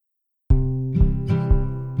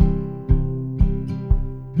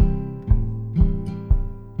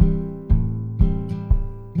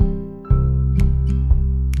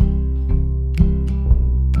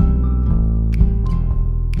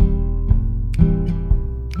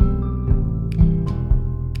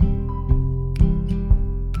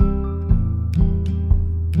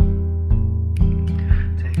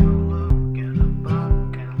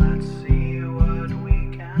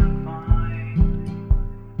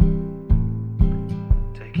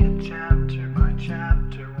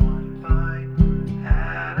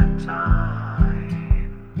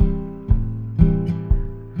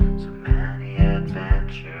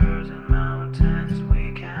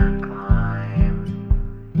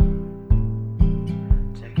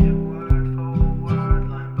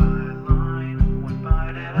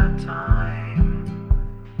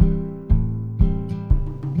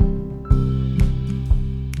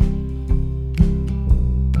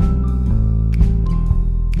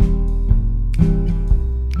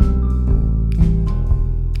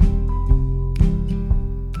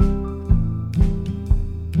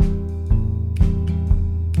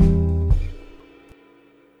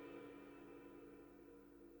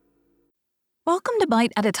Welcome to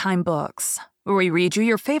Bite at a Time Books, where we read you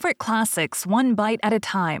your favorite classics one bite at a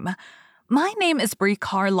time. My name is Brie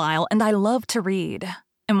Carlisle, and I love to read,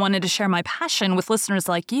 and wanted to share my passion with listeners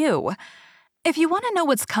like you. If you want to know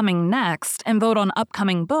what's coming next and vote on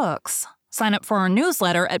upcoming books, sign up for our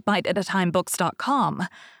newsletter at biteatatimebooks.com.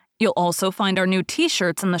 You'll also find our new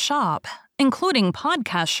t-shirts in the shop, including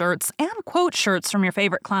podcast shirts and quote shirts from your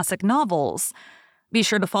favorite classic novels. Be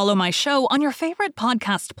sure to follow my show on your favorite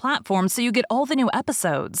podcast platform so you get all the new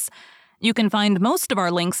episodes. You can find most of our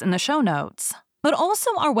links in the show notes, but also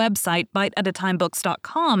our website,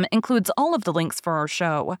 biteatatimebooks.com, includes all of the links for our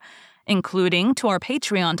show, including to our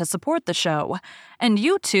Patreon to support the show, and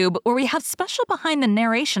YouTube, where we have special behind the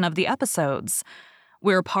narration of the episodes.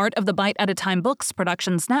 We're part of the Bite at a Time Books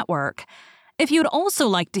Productions Network. If you'd also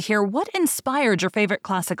like to hear what inspired your favorite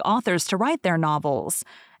classic authors to write their novels,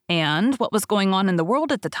 and what was going on in the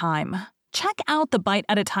world at the time, check out the Bite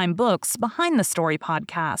at a Time Books Behind the Story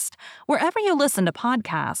podcast, wherever you listen to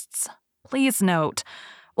podcasts. Please note,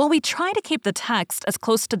 while we try to keep the text as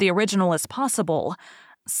close to the original as possible,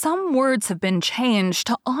 some words have been changed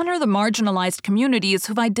to honor the marginalized communities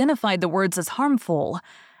who've identified the words as harmful,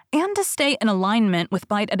 and to stay in alignment with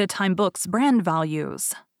Bite at a Time Books' brand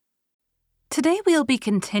values. Today we'll be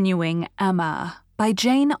continuing Emma by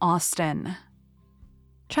Jane Austen.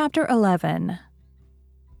 Chapter 11.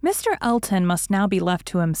 Mr. Elton must now be left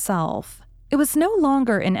to himself. It was no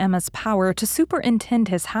longer in Emma's power to superintend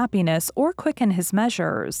his happiness or quicken his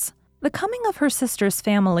measures. The coming of her sister's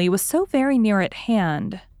family was so very near at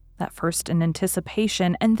hand that first in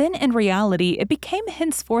anticipation and then in reality it became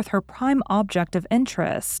henceforth her prime object of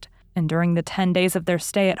interest. And during the 10 days of their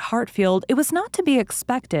stay at Hartfield, it was not to be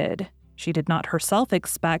expected. She did not herself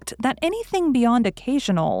expect that anything beyond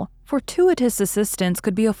occasional, fortuitous assistance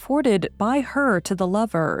could be afforded by her to the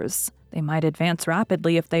lovers. They might advance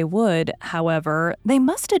rapidly if they would, however, they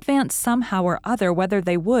must advance somehow or other whether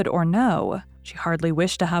they would or no. She hardly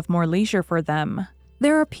wished to have more leisure for them.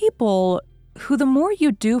 There are people who the more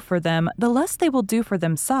you do for them, the less they will do for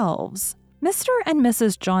themselves. Mr. and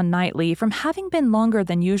Mrs. John Knightley, from having been longer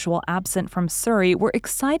than usual absent from Surrey, were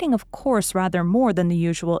exciting of course rather more than the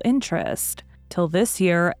usual interest. Till this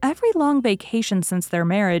year, every long vacation since their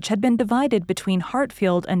marriage had been divided between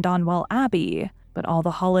Hartfield and Donwell Abbey, but all the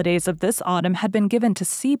holidays of this autumn had been given to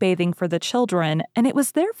sea-bathing for the children, and it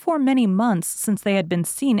was therefore many months since they had been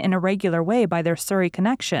seen in a regular way by their Surrey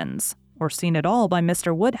connections, or seen at all by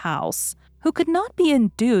Mr. Woodhouse, who could not be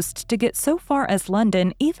induced to get so far as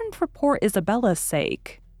London even for poor Isabella's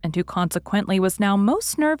sake, and who consequently was now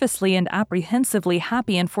most nervously and apprehensively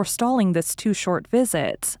happy in forestalling this too short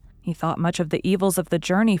visit. He thought much of the evils of the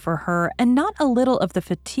journey for her, and not a little of the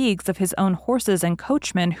fatigues of his own horses and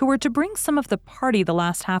coachmen who were to bring some of the party the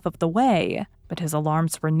last half of the way, but his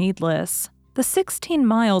alarms were needless. The 16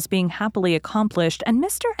 miles being happily accomplished, and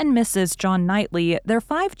Mr. and Mrs. John Knightley, their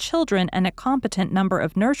 5 children, and a competent number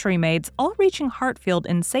of nursery maids all reaching Hartfield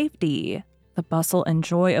in safety. The bustle and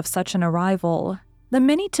joy of such an arrival, the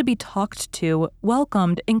many to be talked to,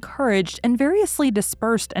 welcomed, encouraged, and variously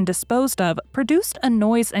dispersed and disposed of, produced a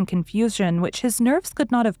noise and confusion which his nerves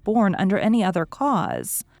could not have borne under any other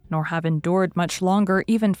cause, nor have endured much longer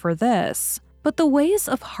even for this. But the ways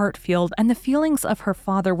of Hartfield and the feelings of her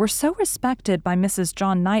father were so respected by Mrs.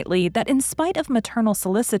 John Knightley that in spite of maternal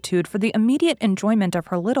solicitude for the immediate enjoyment of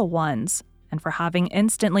her little ones, and for having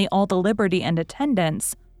instantly all the liberty and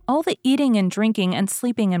attendance, all the eating and drinking and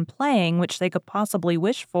sleeping and playing which they could possibly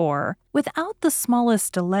wish for, without the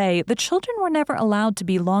smallest delay, the children were never allowed to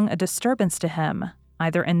be long a disturbance to him,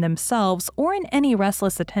 either in themselves or in any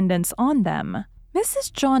restless attendance on them.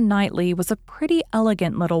 Mrs. John Knightley was a pretty,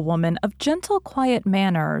 elegant little woman of gentle, quiet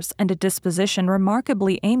manners and a disposition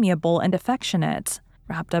remarkably amiable and affectionate,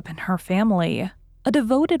 wrapped up in her family, a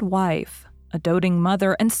devoted wife, a doting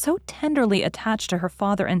mother, and so tenderly attached to her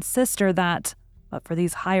father and sister that, but for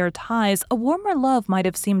these higher ties, a warmer love might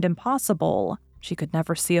have seemed impossible. She could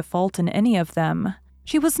never see a fault in any of them.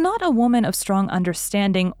 She was not a woman of strong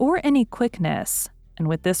understanding or any quickness, and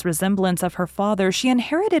with this resemblance of her father, she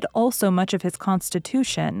inherited also much of his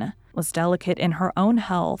constitution, was delicate in her own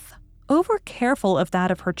health, over-careful of that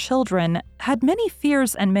of her children, had many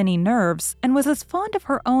fears and many nerves, and was as fond of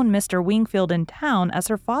her own Mr. Wingfield in town as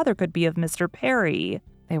her father could be of Mr. Perry.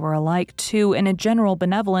 They were alike, too, in a general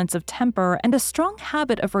benevolence of temper and a strong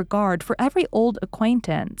habit of regard for every old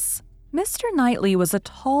acquaintance. Mr. Knightley was a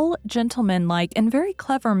tall, gentlemanlike, and very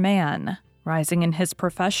clever man, rising in his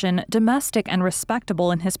profession, domestic and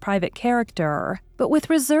respectable in his private character, but with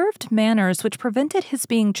reserved manners which prevented his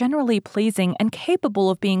being generally pleasing and capable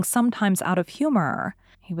of being sometimes out of humor.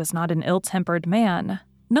 He was not an ill-tempered man.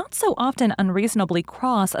 not so often unreasonably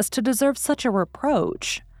cross as to deserve such a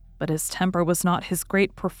reproach. But his temper was not his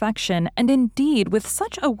great perfection, and indeed, with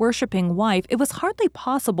such a worshipping wife, it was hardly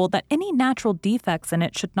possible that any natural defects in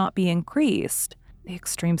it should not be increased. The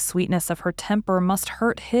extreme sweetness of her temper must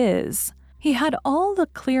hurt his. He had all the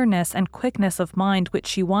clearness and quickness of mind which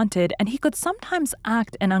she wanted, and he could sometimes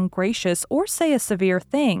act an ungracious or say a severe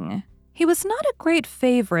thing. He was not a great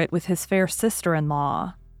favorite with his fair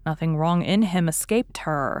sister-in-law. Nothing wrong in him escaped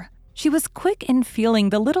her. She was quick in feeling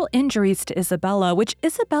the little injuries to Isabella which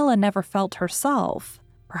Isabella never felt herself.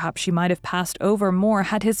 Perhaps she might have passed over more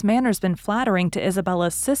had his manners been flattering to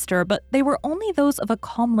Isabella's sister, but they were only those of a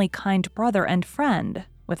calmly kind brother and friend,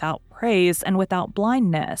 without praise and without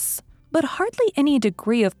blindness. But hardly any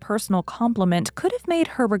degree of personal compliment could have made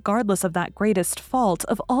her regardless of that greatest fault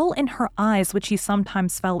of all in her eyes which he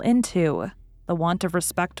sometimes fell into, the want of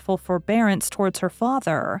respectful forbearance towards her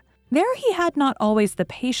father. There he had not always the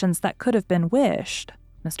patience that could have been wished.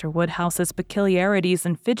 Mr. Woodhouse's peculiarities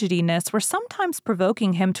and fidgetiness were sometimes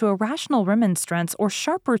provoking him to a rational remonstrance or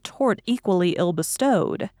sharp retort equally ill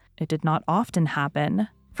bestowed. It did not often happen,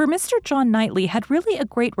 for Mr. John Knightley had really a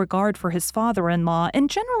great regard for his father-in-law and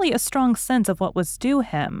generally a strong sense of what was due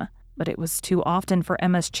him, but it was too often for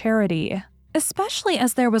Emma's charity, especially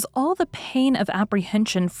as there was all the pain of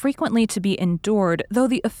apprehension frequently to be endured, though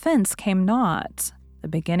the offense came not. The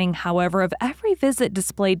beginning, however, of every visit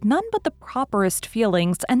displayed none but the properest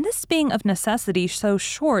feelings, and this being of necessity so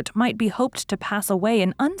short might be hoped to pass away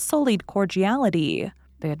in unsullied cordiality.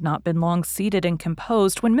 They had not been long seated and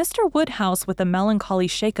composed when Mr. Woodhouse, with a melancholy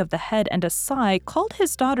shake of the head and a sigh, called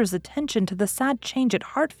his daughter's attention to the sad change at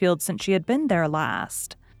Hartfield since she had been there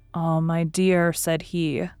last. "Ah, my dear," said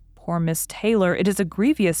he, "poor Miss Taylor, it is a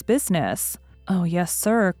grievous business." "Oh, yes,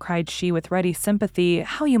 sir," cried she with ready sympathy.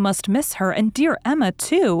 "How you must miss her, and dear Emma,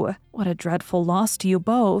 too! What a dreadful loss to you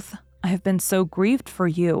both! I have been so grieved for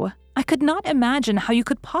you. I could not imagine how you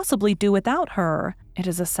could possibly do without her. It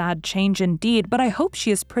is a sad change indeed, but I hope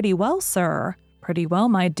she is pretty well, sir." "Pretty well,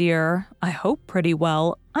 my dear. I hope pretty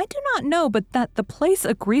well. I do not know but that the place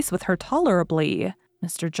agrees with her tolerably."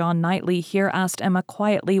 Mr. John Knightley here asked Emma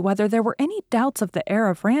quietly whether there were any doubts of the heir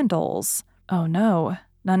of Randalls. "Oh, no.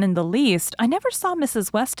 None in the least. I never saw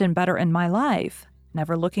Mrs. Weston better in my life.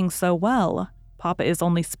 Never looking so well. Papa is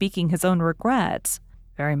only speaking his own regrets."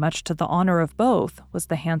 "Very much to the honor of both," was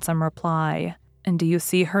the handsome reply. "And do you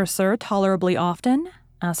see her, sir, tolerably often?"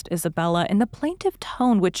 asked Isabella in the plaintive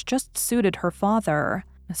tone which just suited her father.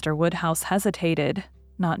 Mr. Woodhouse hesitated.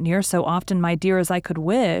 "Not near so often, my dear, as I could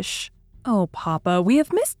wish." "Oh, Papa, we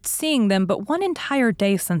have missed seeing them but one entire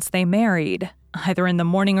day since they married. Either in the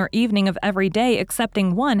morning or evening of every day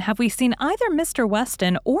excepting one have we seen either Mr.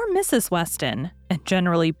 Weston or Mrs. Weston, and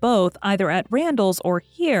generally both either at Randalls or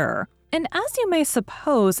here. And as you may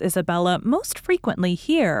suppose, Isabella, most frequently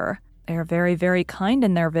here. They are very, very kind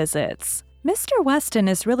in their visits. Mr. Weston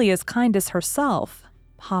is really as kind as herself.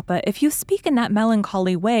 Papa, if you speak in that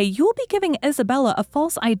melancholy way, you will be giving Isabella a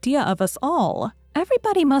false idea of us all.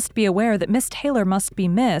 Everybody must be aware that Miss Taylor must be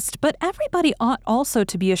missed, but everybody ought also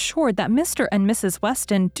to be assured that Mr. and Mrs.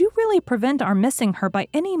 Weston do really prevent our missing her by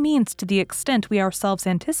any means to the extent we ourselves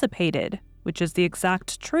anticipated, which is the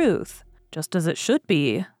exact truth." "Just as it should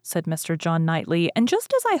be," said Mr. John Knightley, "and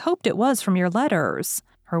just as I hoped it was from your letters.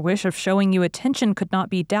 Her wish of showing you attention could not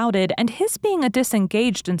be doubted, and his being a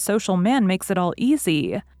disengaged and social man makes it all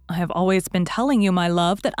easy. I have always been telling you, my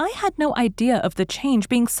love, that I had no idea of the change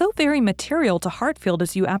being so very material to Hartfield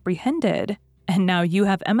as you apprehended. And now you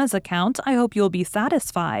have Emma's account, I hope you'll be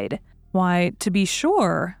satisfied." "Why, to be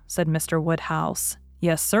sure," said Mr. Woodhouse.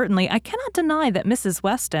 "Yes, certainly, I cannot deny that Mrs.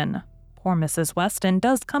 Weston, poor Mrs. Weston,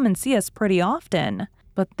 does come and see us pretty often.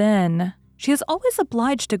 But then, she is always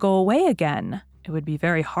obliged to go away again. It would be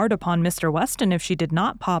very hard upon Mr. Weston if she did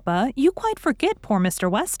not, Papa. You quite forget poor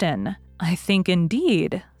Mr. Weston." "I think,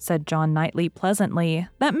 indeed," said John Knightley pleasantly,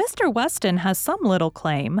 "that Mr. Weston has some little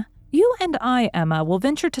claim. You and I, Emma, will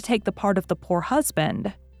venture to take the part of the poor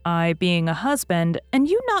husband. I being a husband, and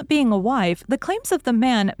you not being a wife, the claims of the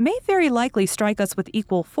man may very likely strike us with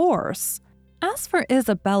equal force. As for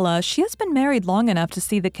Isabella, she has been married long enough to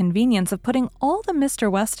see the convenience of putting all the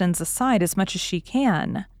Mr. Westons aside as much as she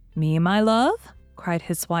can." "Me, my love?" cried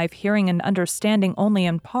his wife, hearing and understanding only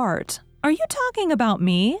in part. "Are you talking about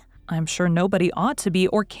me? I'm sure nobody ought to be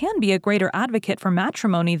or can be a greater advocate for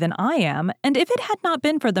matrimony than I am, and if it had not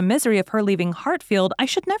been for the misery of her leaving Hartfield, I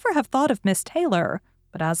should never have thought of Miss Taylor,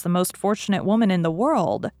 but as the most fortunate woman in the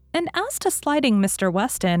world. And as to slighting Mr.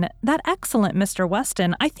 Weston, that excellent Mr.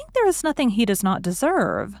 Weston, I think there is nothing he does not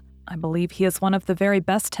deserve. I believe he is one of the very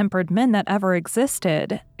best-tempered men that ever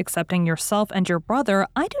existed. Excepting yourself and your brother,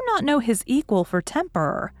 I do not know his equal for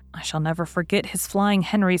temper. I shall never forget his flying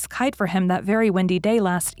Henry's kite for him that very windy day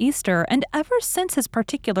last Easter, and ever since his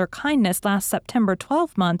particular kindness last September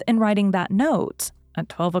 12th in writing that note at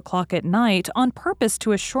 12 o'clock at night on purpose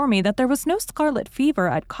to assure me that there was no scarlet fever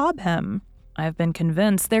at Cobham. I have been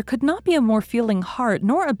convinced there could not be a more feeling heart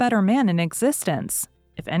nor a better man in existence.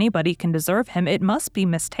 If anybody can deserve him, it must be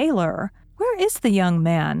Miss Taylor. Where is the young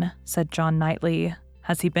man? Said John Knightley.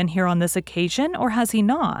 Has he been here on this occasion, or has he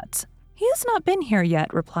not? He has not been here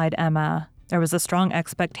yet, replied Emma. There was a strong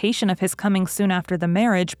expectation of his coming soon after the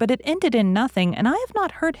marriage, but it ended in nothing, and I have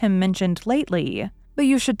not heard him mentioned lately. But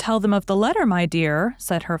you should tell them of the letter, my dear,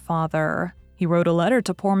 said her father. He wrote a letter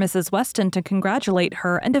to poor Mrs. Weston to congratulate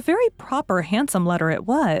her, and a very proper, handsome letter it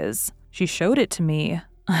was. She showed it to me.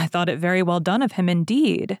 I thought it very well done of him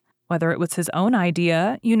indeed. Whether it was his own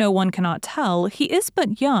idea, one cannot tell. He is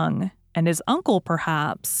but young, and his uncle,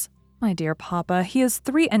 perhaps. My dear papa, he is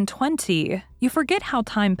 23. You forget how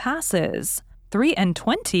time passes.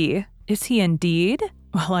 23? Is he indeed?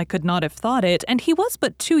 Well, I could not have thought it, and he was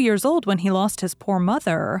but 2 years old when he lost his poor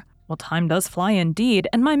mother. Well, time does fly indeed,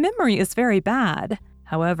 and my memory is very bad.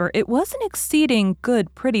 However, it was an exceeding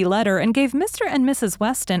good, pretty letter, and gave Mr. and Mrs.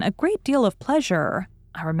 Weston a great deal of pleasure.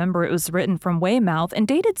 I remember it was written from Weymouth and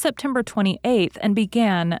dated September 28th and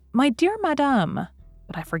began, "My dear Madame."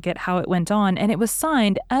 But I forget how it went on, and it was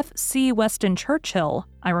signed F.C. Weston Churchill.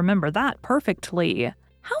 I remember that perfectly.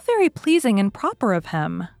 How very pleasing and proper of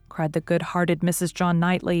him, cried the good-hearted Mrs. John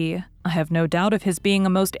Knightley. I have no doubt of his being a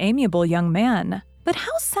most amiable young man. But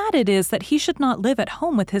how sad it is that he should not live at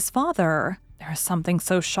home with his father. There is something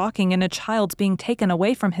so shocking in a child's being taken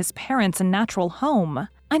away from his parents' and natural home.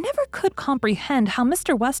 I never could comprehend how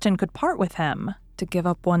Mr. Weston could part with him. To give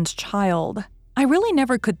up one's child. I really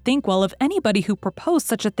never could think well of anybody who proposed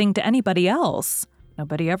such a thing to anybody else.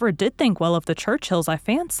 Nobody ever did think well of the Churchills, I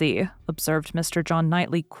fancy, observed Mr. John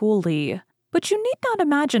Knightley coolly. But you need not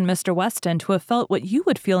imagine Mr. Weston to have felt what you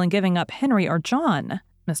would feel in giving up Henry or John.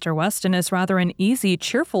 Mr. Weston is rather an easy,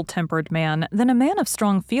 cheerful-tempered man than a man of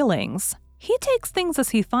strong feelings. He takes things as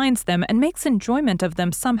he finds them and makes enjoyment of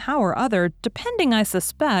them somehow or other, depending, I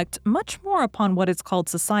suspect, much more upon what is called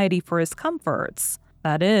society for his comforts.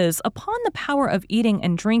 That is, upon the power of eating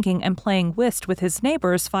and drinking and playing whist with his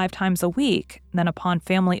neighbors 5 times a week, than upon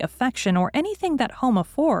family affection or anything that home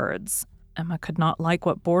affords. Emma could not like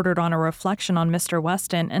what bordered on a reflection on Mr.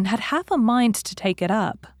 Weston and had half a mind to take it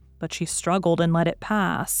up, but she struggled and let it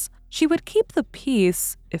pass. She would keep the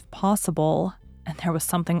peace, if possible, and there was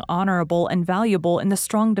something honorable and valuable in the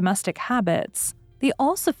strong domestic habits, the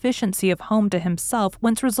all-sufficiency of home to himself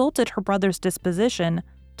whence resulted her brother's disposition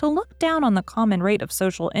to look down on the common rate of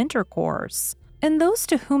social intercourse. In those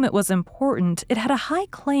to whom it was important, it had a high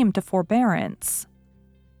claim to forbearance.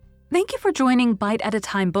 Thank you for joining Bite at a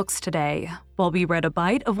Time Books today, while we read a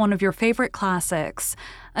bite of one of your favorite classics.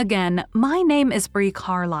 Again, my name is Bree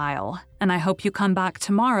Carlisle, and I hope you come back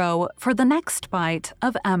tomorrow for the next bite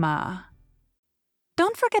of Emma.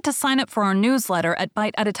 Don't forget to sign up for our newsletter at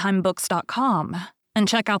biteatatimebooks.com and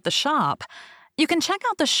check out the shop. You can check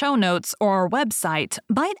out the show notes or our website,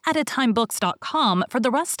 biteatatimebooks.com, for the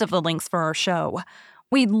rest of the links for our show.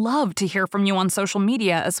 We'd love to hear from you on social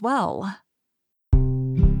media as well.